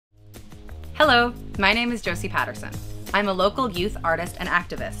Hello, my name is Josie Patterson. I'm a local youth artist and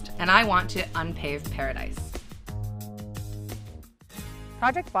activist, and I want to unpave paradise.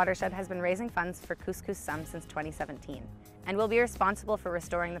 Project Watershed has been raising funds for Couscous Sum since 2017, and will be responsible for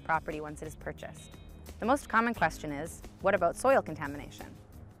restoring the property once it is purchased. The most common question is, what about soil contamination?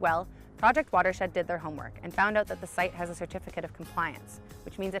 Well, Project Watershed did their homework and found out that the site has a certificate of compliance,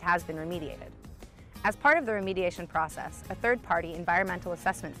 which means it has been remediated. As part of the remediation process, a third-party environmental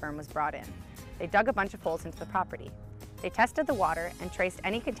assessment firm was brought in. They dug a bunch of holes into the property. They tested the water and traced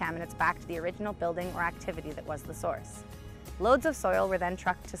any contaminants back to the original building or activity that was the source. Loads of soil were then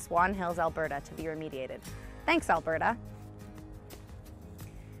trucked to Swan Hills, Alberta to be remediated. Thanks, Alberta!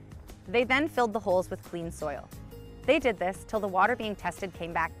 They then filled the holes with clean soil. They did this till the water being tested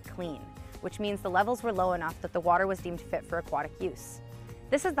came back clean, which means the levels were low enough that the water was deemed fit for aquatic use.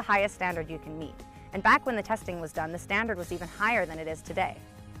 This is the highest standard you can meet, and back when the testing was done, the standard was even higher than it is today.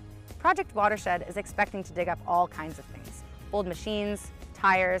 Project Watershed is expecting to dig up all kinds of things: old machines,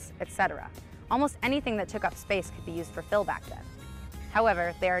 tires, etc. Almost anything that took up space could be used for fill back then.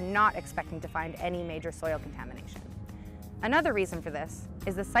 However, they are not expecting to find any major soil contamination. Another reason for this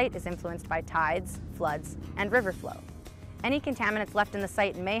is the site is influenced by tides, floods, and river flow. Any contaminants left in the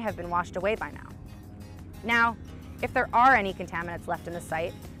site may have been washed away by now. Now, if there are any contaminants left in the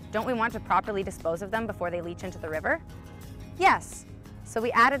site, don't we want to properly dispose of them before they leach into the river? Yes, so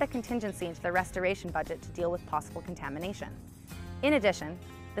we added a contingency into the restoration budget to deal with possible contamination. In addition,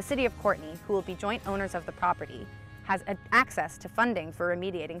 the City of Courtenay, who will be joint owners of the property, has access to funding for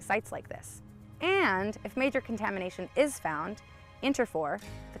remediating sites like this. And if major contamination is found, Interfor,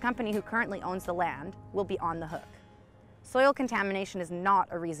 the company who currently owns the land, will be on the hook. Soil contamination is not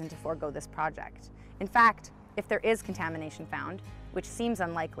a reason to forego this project. In fact, if there is contamination found, which seems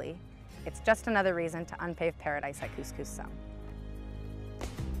unlikely, it's just another reason to unpave paradise at Couscous Sum.